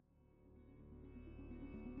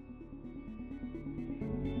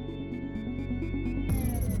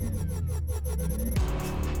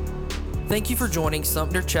Thank you for joining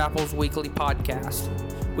Sumter Chapel's weekly podcast.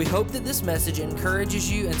 We hope that this message encourages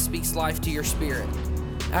you and speaks life to your spirit.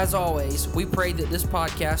 As always, we pray that this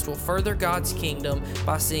podcast will further God's kingdom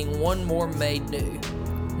by seeing one more made new.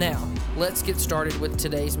 Now, let's get started with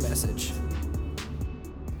today's message.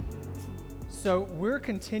 So we're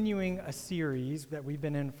continuing a series that we've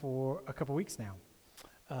been in for a couple weeks now.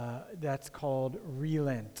 That's called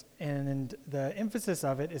Relent. And the emphasis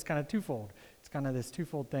of it is kind of twofold. It's kind of this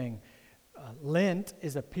twofold thing. Lent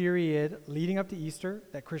is a period leading up to Easter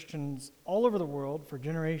that Christians all over the world for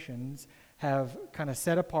generations have kind of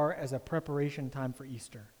set apart as a preparation time for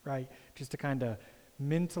Easter, right? Just to kind of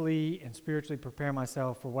mentally and spiritually prepare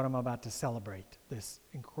myself for what I'm about to celebrate, this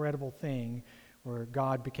incredible thing where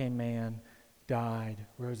God became man, died,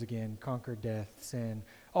 rose again, conquered death, sin,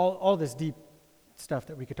 all this deep stuff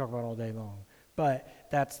that we could talk about all day long. But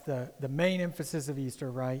that's the main emphasis of Easter,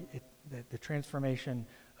 right? The transformation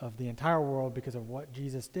of the entire world because of what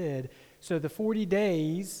Jesus did. So the 40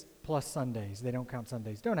 days plus Sundays, they don't count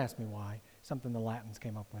Sundays. Don't ask me why. Something the Latins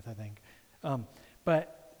came up with, I think.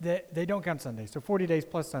 But they don't count Sundays. So 40 days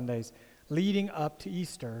plus Sundays leading up to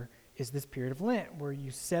Easter is this period of Lent where you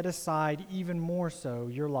set aside even more so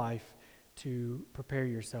your life to prepare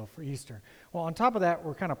yourself for Easter. Well, on top of that,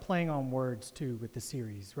 we're kind of playing on words too with the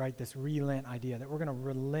series, right? This relent idea that we're going to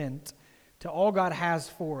relent to all God has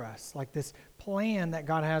for us, like this plan that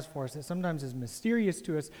God has for us that sometimes is mysterious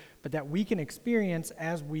to us, but that we can experience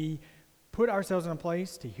as we put ourselves in a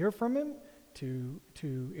place to hear from Him,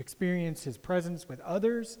 to experience His presence with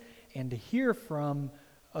others, and to hear from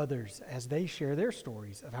others as they share their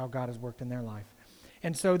stories of how God has worked in their life.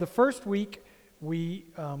 And so the first week we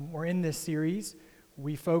were in this series,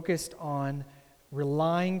 we focused on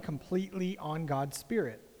relying completely on God's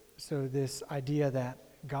Spirit. So this idea that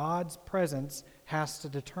God's presence has to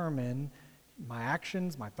determine my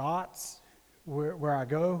actions, my thoughts, where I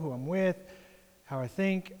go, who I'm with, how I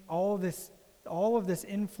think. All of this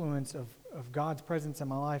influence of God's presence in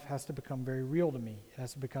my life has to become very real to me. It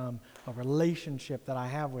has to become a relationship that I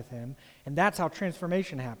have with Him. And that's how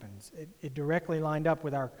transformation happens. It directly lined up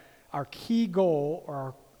with our key goal,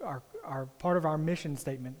 or our part of our mission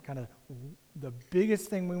statement, kind of the biggest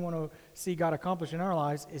thing we want to see God accomplish in our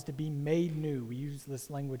lives is to be made new. We use this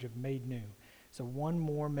language of made new. So one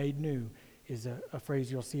more made new is a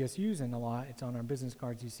phrase you'll see us using a lot. It's on our business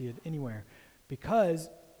cards. You see it anywhere. Because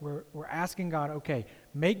we're asking God, okay,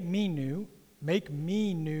 make me new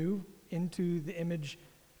into the image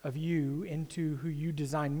of you, into who you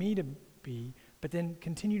designed me to be, but then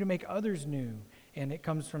continue to make others new. And it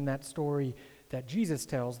comes from that story that Jesus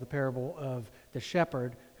tells, the parable of the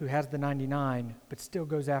shepherd who has the 99 but still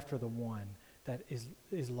goes after the one that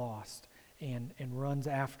is lost and runs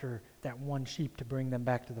after that one sheep to bring them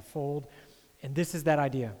back to the fold. And this is that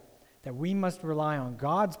idea that we must rely on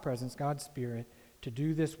God's presence, God's Spirit, to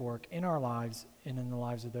do this work in our lives and in the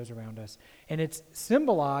lives of those around us. And it's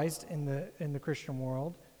symbolized in the Christian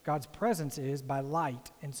world. God's presence is by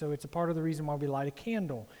light. And so it's a part of the reason why we light a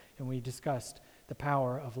candle. And we discussed the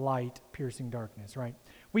power of light piercing darkness, right?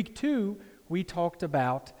 Week 2, we talked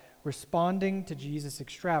about responding to Jesus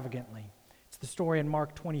extravagantly. It's the story in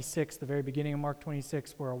Mark 26, the very beginning of Mark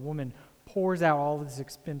 26, where a woman pours out all of this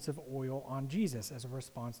expensive oil on Jesus as a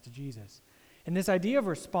response to Jesus. And this idea of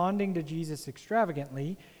responding to Jesus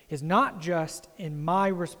extravagantly is not just in my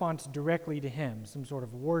response directly to Him, some sort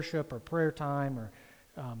of worship or prayer time or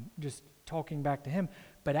just talking back to Him,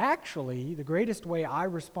 but actually the greatest way I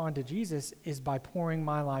respond to Jesus is by pouring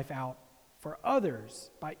my life out for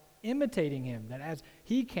others, by imitating Him, that as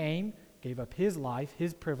He came, gave up His life,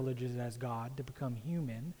 His privileges as God to become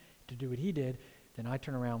human, to do what He did, then I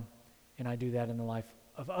turn around and I do that in the life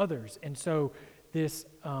of others. And so this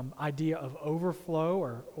idea of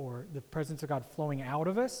overflow or the presence of God flowing out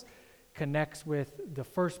of us connects with the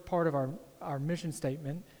first part of our mission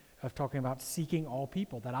statement of talking about seeking all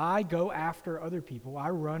people, that I go after other people. I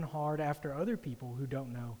run hard after other people who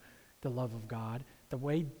don't know the love of God, the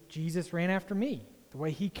way Jesus ran after me, the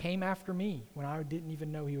way He came after me when I didn't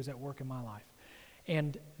even know He was at work in my life.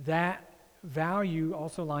 And that value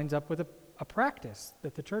also lines up with a practice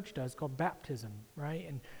that the church does called baptism, right?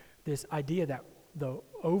 And this idea that the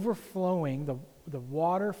overflowing, the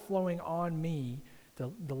water flowing on me,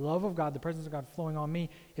 the love of God, the presence of God flowing on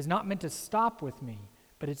me is not meant to stop with me,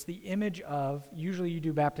 but it's the image of, usually you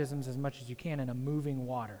do baptisms as much as you can in a moving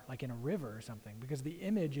water, like in a river or something, because the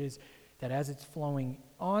image is that as it's flowing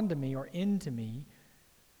onto me or into me,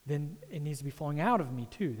 then it needs to be flowing out of me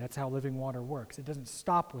too. That's how living water works. It doesn't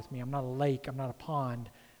stop with me. I'm not a lake. I'm not a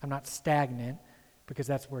pond. I'm not stagnant, because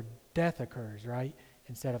that's where death occurs, right,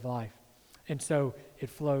 instead of life. And so it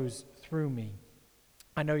flows through me.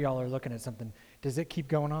 I know y'all are looking at something. Does it keep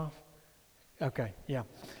going off? Okay, yeah.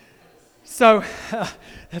 So,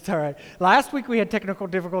 that's all right. Last week we had technical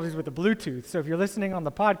difficulties with the Bluetooth. So if you're listening on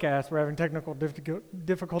the podcast, we're having technical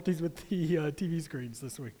difficulties with the TV screens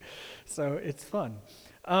this week. So it's fun.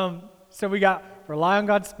 So we got rely on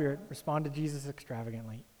God's Spirit, respond to Jesus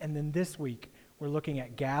extravagantly. And then this week we're looking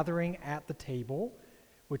at gathering at the table,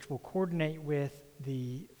 which will coordinate with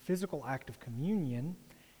the physical act of communion.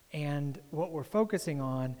 And what we're focusing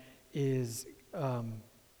on is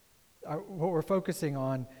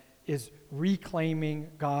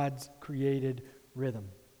reclaiming God's created rhythm.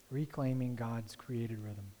 Reclaiming God's created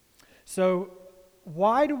rhythm. So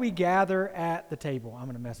why do we gather at the table? I'm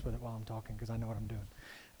going to mess with it while I'm talking because I know what I'm doing.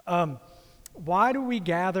 Why do we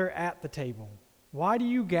gather at the table? Why do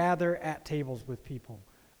you gather at tables with people?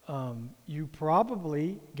 You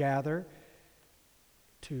probably gather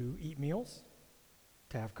to eat meals,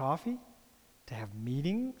 to have coffee, to have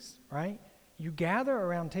meetings, right? You gather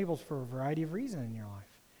around tables for a variety of reasons in your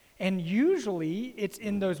life. And usually it's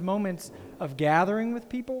in those moments of gathering with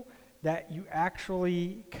people that you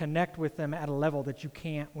actually connect with them at a level that you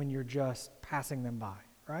can't when you're just passing them by,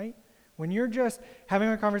 right? When you're just having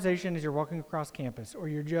a conversation as you're walking across campus, or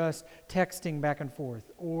you're just texting back and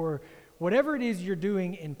forth, or whatever it is you're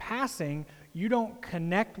doing in passing, you don't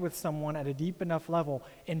connect with someone at a deep enough level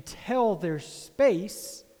until there's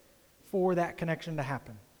space for that connection to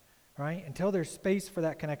happen, right? Until there's space for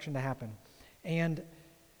that connection to happen. And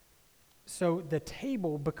so the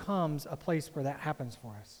table becomes a place where that happens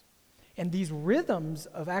for us. And these rhythms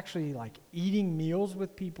of actually like eating meals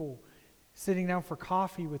with people, sitting down for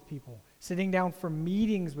coffee with people, sitting down for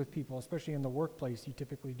meetings with people, especially in the workplace, you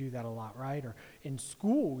typically do that a lot, right? Or in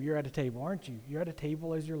school, you're at a table, aren't you? You're at a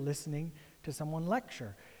table as you're listening to someone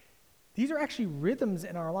lecture. These are actually rhythms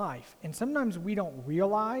in our life. And sometimes we don't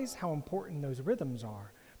realize how important those rhythms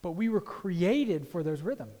are. But we were created for those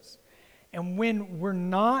rhythms. And when we're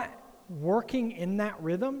not working in that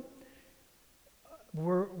rhythm,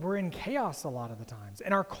 we're in chaos a lot of the times.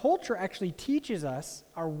 And our culture actually teaches us,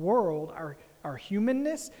 our world, our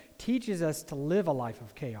humanness teaches us to live a life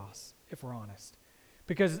of chaos, if we're honest.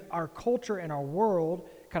 Because our culture and our world,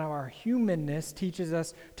 kind of our humanness, teaches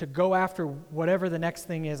us to go after whatever the next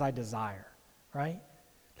thing is I desire, right?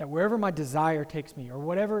 That wherever my desire takes me, or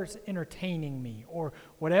whatever's entertaining me, or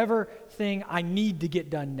whatever thing I need to get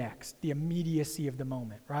done next, the immediacy of the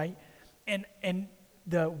moment, right? And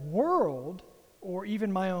the world, or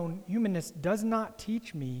even my own humanness, does not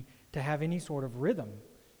teach me to have any sort of rhythm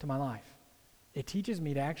to my life. It teaches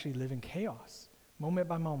me to actually live in chaos, moment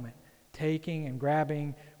by moment, taking and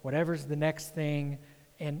grabbing whatever's the next thing,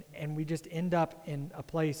 and we just end up in a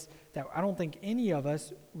place that I don't think any of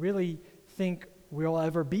us really think we'll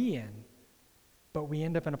ever be in. But we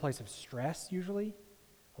end up in a place of stress usually.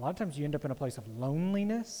 A lot of times you end up in a place of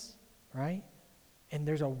loneliness, right? And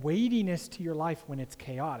there's a weightiness to your life when it's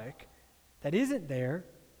chaotic that isn't there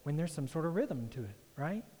when there's some sort of rhythm to it,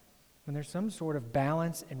 right? When there's some sort of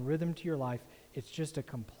balance and rhythm to your life, it's just a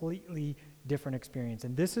completely different experience.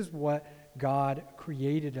 And this is what God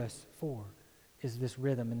created us for, is this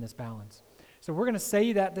rhythm and this balance. So we're going to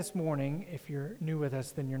say that this morning. If you're new with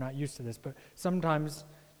us, then you're not used to this. But sometimes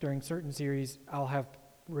during certain series, I'll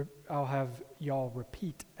have y'all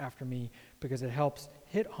repeat after me because it helps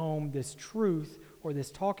hit home this truth or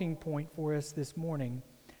this talking point for us this morning.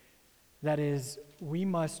 That is, we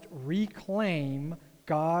must reclaim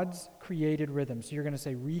God's created rhythms. So you're going to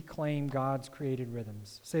say, reclaim God's created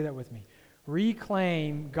rhythms. Say that with me.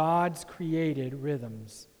 Reclaim God's created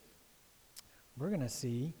rhythms. We're going to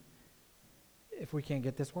see if we can't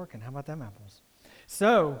get this working. How about them apples?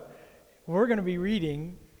 So, we're going to be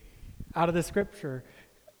reading out of the scripture,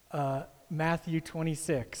 Matthew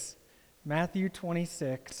 26. Matthew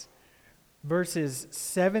 26, verses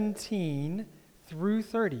 17 through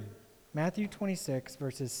 30. Matthew 26,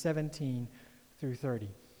 verses 17 through 30.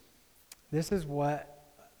 This is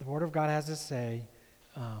what the Word of God has to say,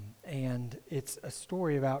 and it's a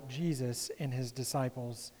story about Jesus and his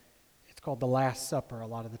disciples. It's called the Last Supper a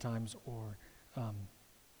lot of the times, or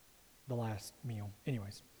the last meal.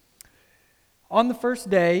 Anyways. On the first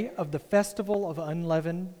day of the festival of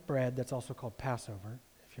unleavened bread, that's also called Passover,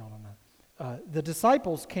 if y'all don't know, the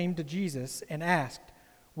disciples came to Jesus and asked,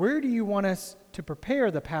 "Where do you want us to prepare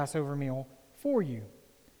the Passover meal for you?"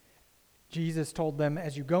 Jesus told them,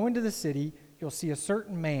 "As you go into the city, you'll see a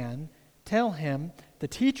certain man. Tell him, 'The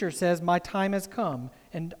teacher says, my time has come,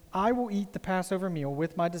 and I will eat the Passover meal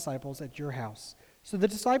with my disciples at your house.' So the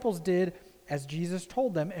disciples did as Jesus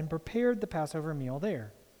told them and prepared the Passover meal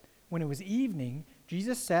there. When it was evening,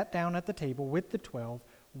 Jesus sat down at the table with the 12.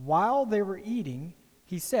 While they were eating,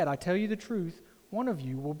 he said, I tell you the truth, one of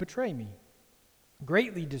you will betray me.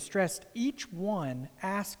 Greatly distressed, each one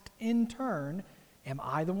asked in turn, Am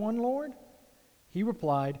I the one, Lord? He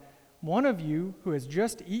replied, One of you who has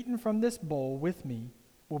just eaten from this bowl with me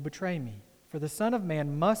will betray me. For the Son of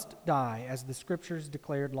Man must die, as the Scriptures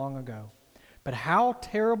declared long ago. But how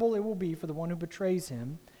terrible it will be for the one who betrays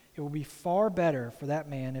him. It will be far better for that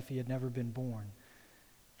man if he had never been born.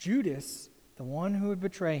 Judas, the one who would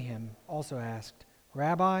betray him, also asked,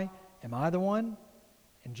 Rabbi, am I the one?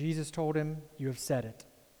 And Jesus told him, You have said it.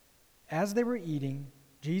 As they were eating,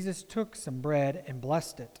 Jesus took some bread and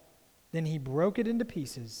blessed it. Then he broke it into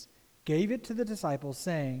pieces, gave it to the disciples,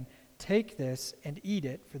 saying, Take this and eat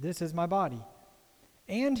it, for this is my body.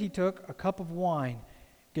 And he took a cup of wine,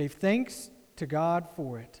 gave thanks to God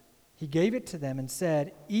for it. He gave it to them and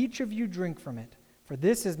said, Each of you drink from it, for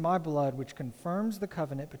this is my blood which confirms the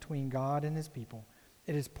covenant between God and his people.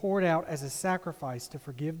 It is poured out as a sacrifice to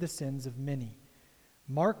forgive the sins of many.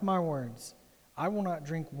 Mark my words, I will not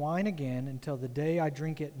drink wine again until the day I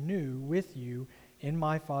drink it new with you in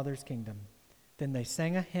my Father's kingdom. Then they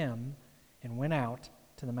sang a hymn and went out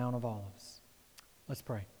to the Mount of Olives. Let's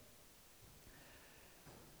pray.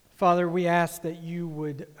 Father, we ask that you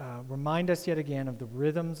would remind us yet again of the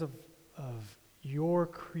rhythms of your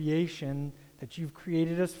creation that you've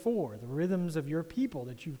created us for, the rhythms of your people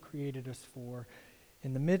that you've created us for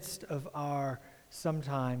in the midst of our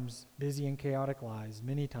sometimes busy and chaotic lives,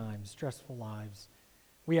 many times stressful lives.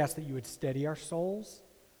 We ask that you would steady our souls,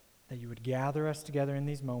 that you would gather us together in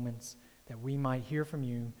these moments, that we might hear from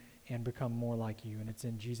you and become more like you. And it's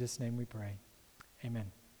in Jesus' name we pray.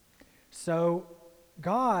 Amen. So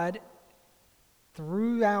God,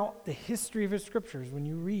 throughout the history of his scriptures, when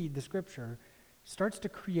you read the scripture, starts to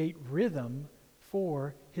create rhythm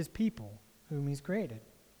for his people whom he's created.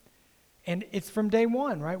 And it's from day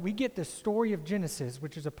one, right? We get the story of Genesis,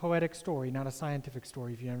 which is a poetic story, not a scientific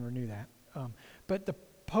story, if you never knew that. But the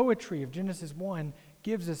poetry of Genesis 1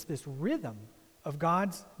 gives us this rhythm of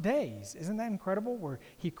God's days. Isn't that incredible? Where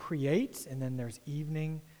he creates, and then there's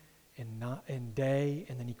evening and day,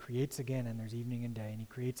 and then he creates again, and there's evening and day, and he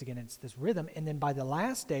creates again. It's this rhythm. And then by the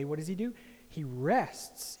last day, what does he do? He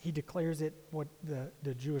rests. He declares it, what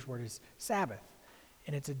the Jewish word is, Sabbath.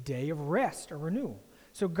 And it's a day of rest or renewal.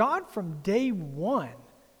 So God from day one,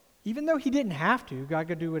 even though he didn't have to, God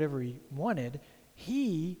could do whatever he wanted,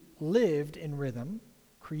 he lived in rhythm,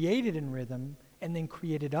 created in rhythm, and then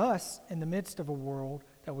created us in the midst of a world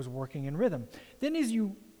that was working in rhythm. Then as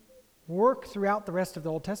you work throughout the rest of the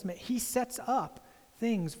Old Testament, he sets up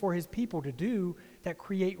things for his people to do that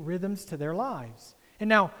create rhythms to their lives. And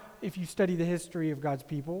now, if you study the history of God's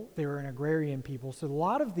people, they were an agrarian people, so a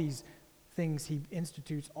lot of these things he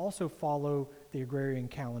institutes also follow the agrarian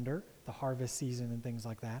calendar, the harvest season and things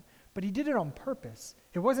like that. But he did it on purpose.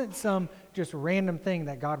 It wasn't some just random thing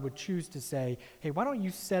that God would choose to say, hey, why don't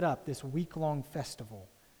you set up this week-long festival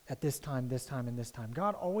at this time, and this time.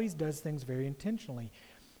 God always does things very intentionally.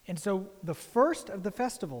 And so the first of the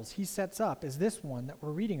festivals he sets up is this one that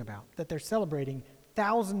we're reading about, that they're celebrating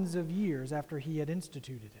thousands of years after he had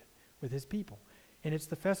instituted it with his people. And it's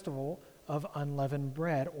the festival of unleavened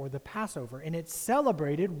bread, or the Passover. And it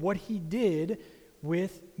celebrated what he did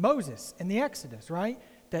with Moses in the Exodus, right?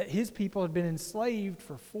 That his people had been enslaved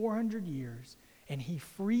for 400 years, and he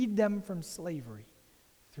freed them from slavery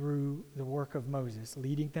through the work of Moses,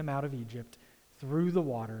 leading them out of Egypt through the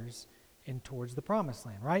waters and towards the promised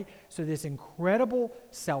land, right? So this incredible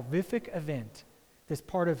salvific event, this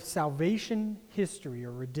part of salvation history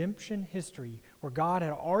or redemption history where God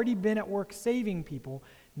had already been at work saving people,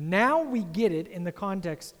 now we get it in the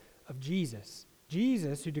context of Jesus.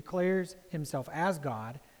 Jesus, who declares himself as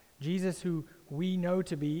God, Jesus, who we know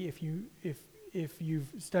to be, if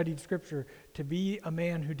you've studied Scripture, to be a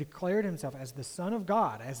man who declared himself as the Son of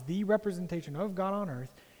God, as the representation of God on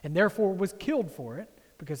earth, and therefore was killed for it,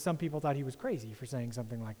 because some people thought he was crazy for saying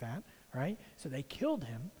something like that, right? So they killed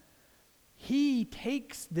him. He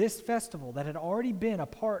takes this festival that had already been a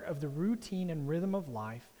part of the routine and rhythm of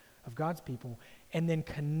life of God's people and then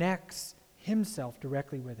connects himself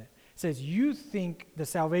directly with it. It says, you think the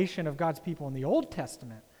salvation of God's people in the Old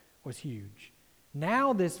Testament was huge.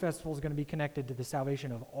 Now this festival is going to be connected to the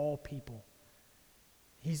salvation of all people.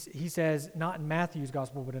 He says, not in Matthew's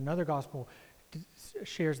gospel, but another gospel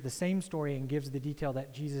shares the same story and gives the detail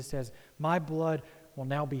that Jesus says, my blood will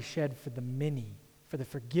now be shed for the many, for the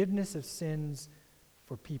forgiveness of sins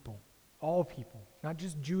for people, all people, not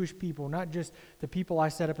just Jewish people, not just the people I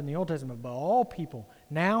set up in the Old Testament, but all people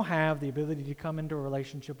now have the ability to come into a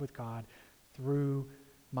relationship with God through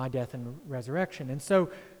my death and resurrection. And so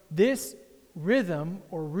this rhythm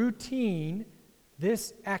or routine,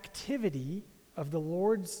 this activity of the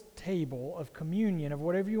Lord's table, of communion, of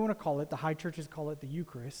whatever you want to call it, the high churches call it the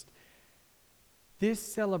Eucharist, this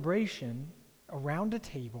celebration around a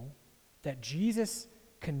table that Jesus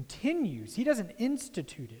continues. He doesn't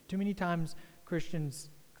institute it. Too many times Christians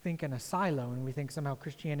think in a silo, and we think somehow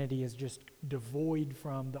Christianity is just devoid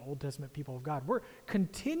from the Old Testament people of God. We're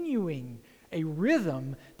continuing a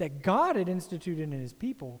rhythm that God had instituted in his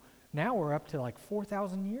people. Now we're up to like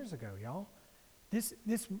 4,000 years ago, y'all. This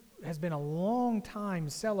has been a long time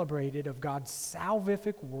celebrated of God's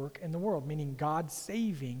salvific work in the world, meaning God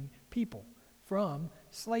saving people from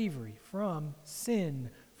slavery, from sin,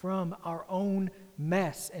 from our own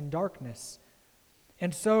mess and darkness.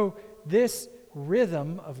 And so this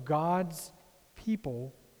rhythm of God's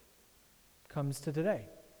people comes to today,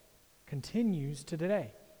 continues to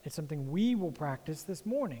today. It's something we will practice this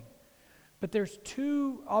morning. But there's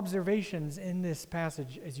two observations in this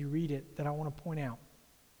passage as you read it that I want to point out.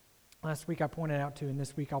 Last week I pointed out to, and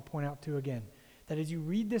this week I'll point out to again, that as you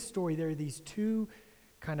read this story, there are these two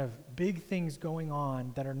kind of big things going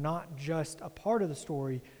on that are not just a part of the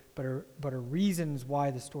story, but are reasons why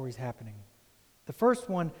the story's happening. The first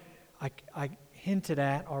one I hinted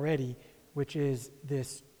at already, which is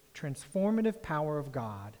this transformative power of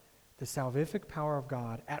God, the salvific power of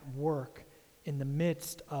God at work in the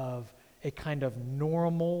midst of a kind of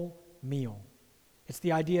normal meal. It's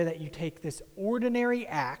the idea that you take this ordinary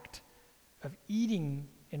act of eating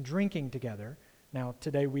and drinking together. Now,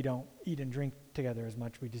 today we don't eat and drink together as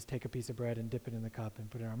much. We just take a piece of bread and dip it in the cup and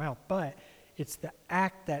put it in our mouth. But it's the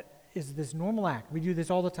act that is this normal act. We do this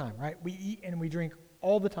all the time, right? We eat and we drink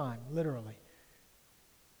all the time, literally.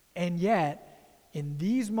 And yet, in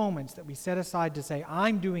these moments that we set aside to say,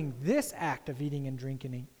 I'm doing this act of eating and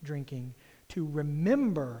drinking to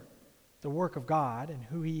remember the work of God and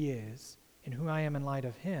who he is and who I am in light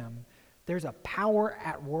of him, there's a power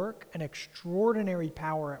at work, an extraordinary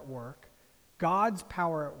power at work, God's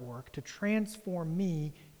power at work to transform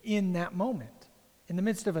me in that moment. In the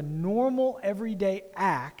midst of a normal, everyday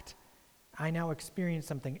act, I now experience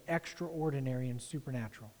something extraordinary and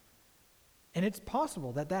supernatural. And it's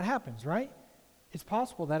possible that happens, right? It's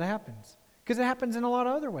possible that happens. Because it happens in a lot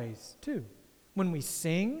of other ways, too. When we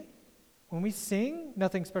sing,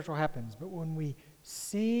 nothing special happens. But when we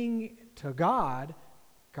sing to God,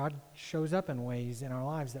 God shows up in ways in our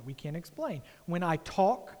lives that we can't explain. When I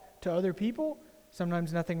talk to other people,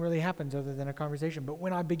 sometimes nothing really happens other than a conversation. But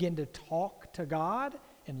when I begin to talk to God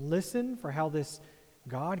and listen for how this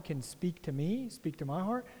God can speak to me, speak to my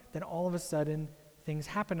heart, then all of a sudden things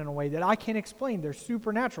happen in a way that I can't explain. They're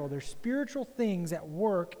supernatural. They're spiritual things at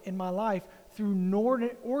work in my life through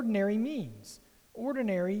ordinary means,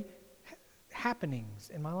 ordinary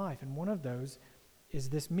happenings in my life. And one of those is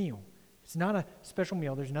this meal. It's not a special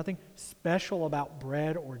meal. There's nothing special about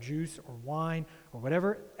bread or juice or wine or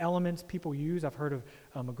whatever elements people use. I've heard of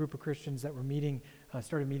a group of Christians that were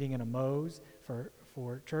started meeting in a Moe's for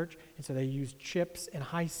church, and so they use chips and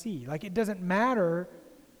high C. Like, it doesn't matter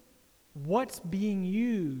what's being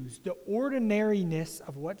used. The ordinariness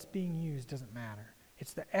of what's being used doesn't matter.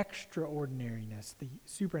 It's the extraordinariness, the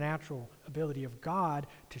supernatural ability of God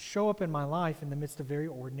to show up in my life in the midst of very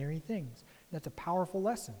ordinary things. That's a powerful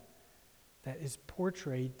lesson that is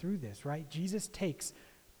portrayed through this, right? Jesus takes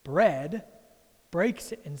bread,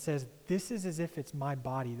 breaks it, and says, this is as if it's my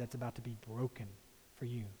body that's about to be broken for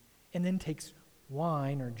you. And then takes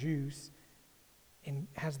wine or juice and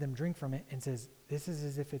has them drink from it and says, this is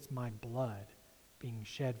as if it's my blood being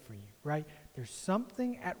shed for you, right? There's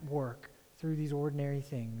something at work through these ordinary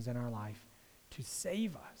things in our life to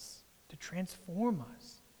save us, to transform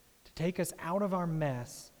us, to take us out of our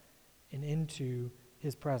mess and into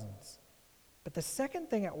his presence. But the second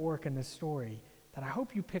thing at work in this story that I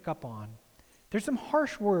hope you pick up on, there's some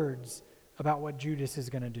harsh words about what Judas is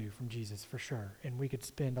going to do from Jesus, for sure. And we could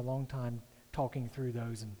spend a long time talking through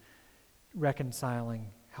those and reconciling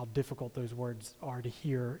how difficult those words are to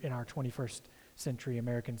hear in our 21st century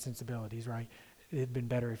American sensibilities, right? It had been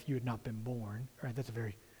better if you had not been born, right? That's a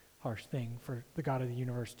very harsh thing for the God of the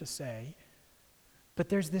universe to say. But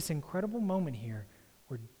there's this incredible moment here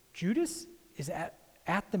where Judas is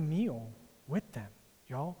at the meal with them,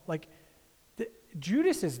 y'all. Like,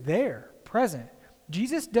 Judas is there, present.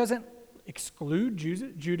 Jesus doesn't exclude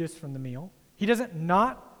Judas from the meal. He doesn't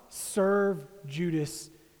not serve Judas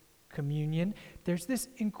communion. There's this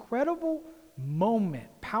incredible moment,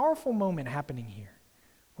 powerful moment happening here,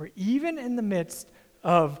 where even in the midst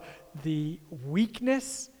of the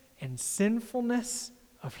weakness and sinfulness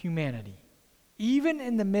of humanity, even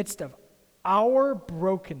in the midst of our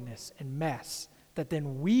brokenness and mess that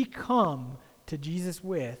then we come to Jesus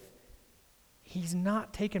with, he's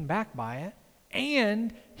not taken back by it,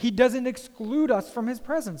 and he doesn't exclude us from his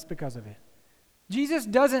presence because of it. Jesus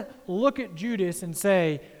doesn't look at Judas and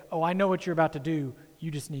say, oh, I know what you're about to do,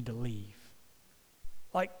 you just need to leave.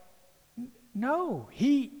 Like, no,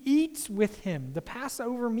 he eats with him the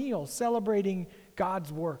Passover meal, celebrating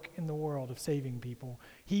God's work in the world of saving people.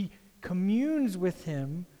 He communes with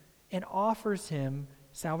him and offers him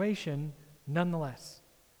salvation nonetheless.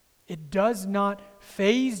 It does not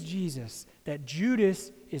faze Jesus that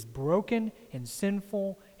Judas is broken and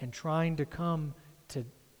sinful and trying to come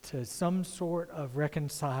to some sort of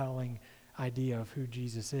reconciling idea of who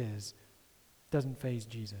Jesus is. It doesn't faze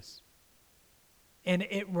Jesus. And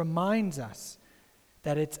it reminds us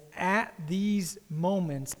that it's at these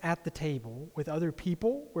moments at the table with other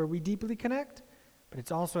people where we deeply connect, but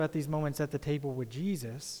it's also at these moments at the table with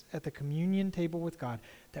Jesus, at the communion table with God,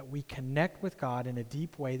 that we connect with God in a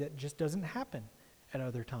deep way that just doesn't happen at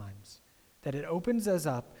other times. That it opens us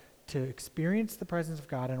up to experience the presence of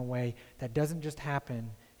God in a way that doesn't just happen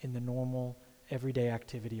in the normal, everyday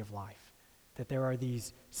activity of life. That there are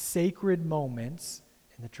these sacred moments,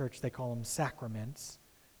 in the church they call them sacraments,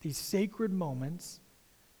 these sacred moments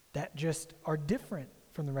that just are different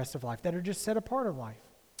from the rest of life, that are just set apart of life.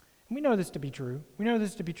 And we know this to be true. We know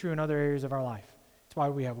this to be true in other areas of our life. It's why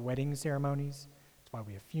we have wedding ceremonies. It's why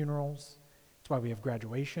we have funerals. It's why we have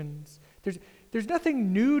graduations. There's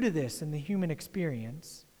nothing new to this in the human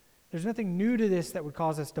experience. There's nothing new to this that would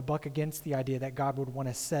cause us to buck against the idea that God would want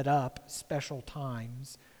to set up special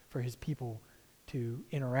times for his people to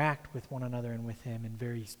interact with one another and with him in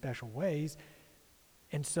very special ways.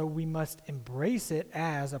 And so we must embrace it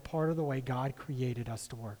as a part of the way God created us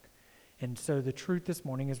to work. And so the truth this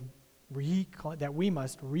morning is that we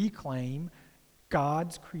must reclaim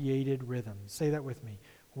God's created rhythms. Say that with me.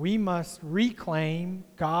 We must reclaim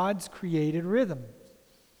God's created rhythms.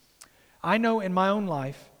 I know in my own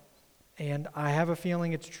life, and I have a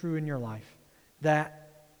feeling it's true in your life,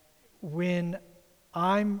 that when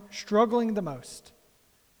I'm struggling the most,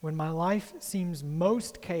 when my life seems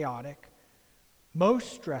most chaotic,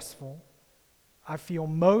 most stressful, I feel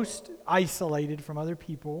most isolated from other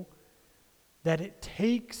people, that it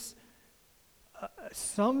takes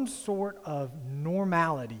some sort of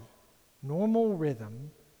normality, normal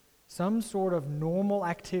rhythm, some sort of normal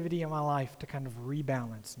activity in my life to kind of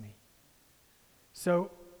rebalance me.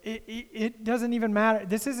 So it doesn't even matter.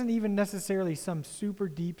 This isn't even necessarily some super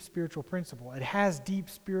deep spiritual principle. It has deep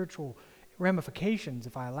spiritual ramifications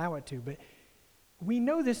if I allow it to, but we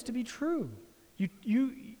know this to be true.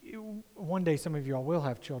 You one day some of you all will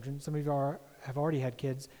have children. Some of you have already had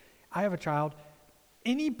kids. I have a child.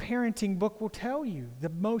 Any parenting book will tell you the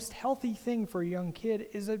most healthy thing for a young kid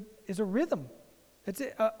is a rhythm. It's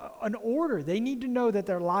an order. They need to know that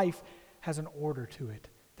their life has an order to it,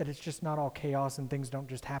 that it's just not all chaos and things don't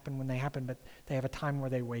just happen when they happen, but they have a time where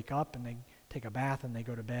they wake up and they take a bath and they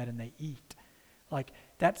go to bed and they eat. Like,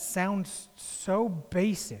 that sounds so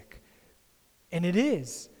basic, and it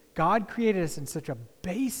is. God created us in such a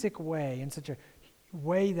basic way, in such a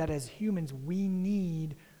way that as humans we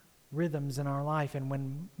need rhythms in our life. And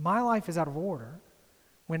when my life is out of order,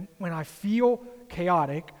 when I feel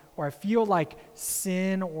chaotic or I feel like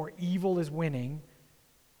sin or evil is winning,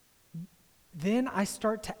 then I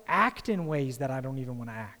start to act in ways that I don't even want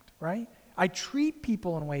to act, right? I treat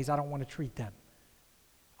people in ways I don't want to treat them.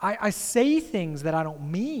 I say things that I don't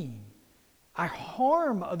mean. I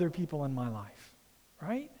harm other people in my life,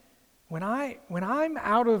 right? When I'm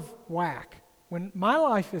out of whack, when my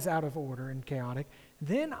life is out of order and chaotic,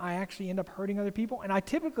 then I actually end up hurting other people, and I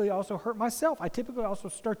typically also hurt myself. I typically also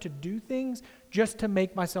start to do things just to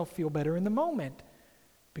make myself feel better in the moment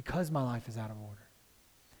because my life is out of order.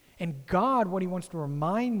 And God, what he wants to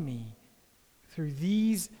remind me through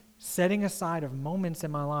these setting aside of moments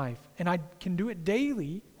in my life, and I can do it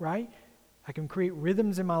daily, right? I can create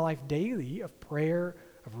rhythms in my life daily of prayer,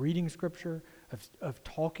 of reading scripture, of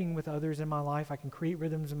talking with others in my life. I can create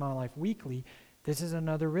rhythms in my life weekly. This is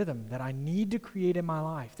another rhythm that I need to create in my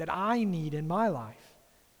life, that I need in my life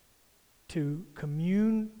to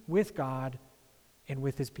commune with God and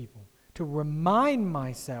with his people, to remind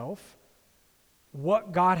myself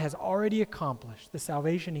what God has already accomplished, the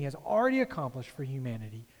salvation he has already accomplished for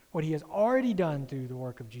humanity, what he has already done through the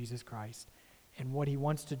work of Jesus Christ, and what he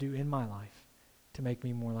wants to do in my life to make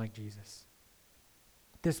me more like Jesus.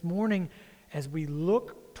 This morning, as we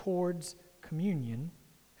look towards communion,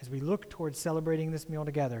 as we look towards celebrating this meal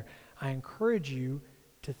together, I encourage you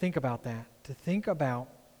to think about that, to think about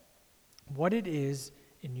what it is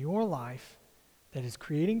in your life that is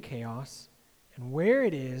creating chaos, and where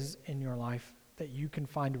it is in your life that you can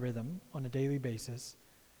find rhythm on a daily basis.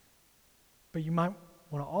 But you might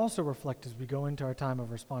want to also reflect as we go into our time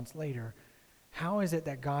of response later, how is it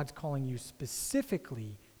that God's calling you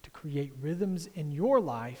specifically to create rhythms in your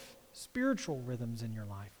life, spiritual rhythms in your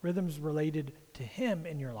life, rhythms related to Him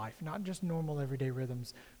in your life, not just normal everyday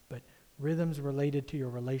rhythms, but rhythms related to your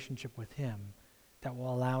relationship with Him that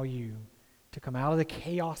will allow you to come out of the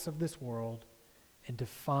chaos of this world and to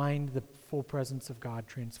find the full presence of God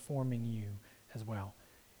transforming you as well.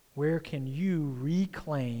 Where can you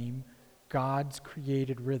reclaim God's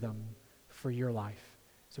created rhythm for your life?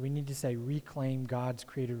 So we need to say, reclaim God's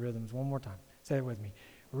created rhythms one more time. Say it with me.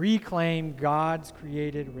 Reclaim God's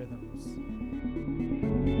created rhythms.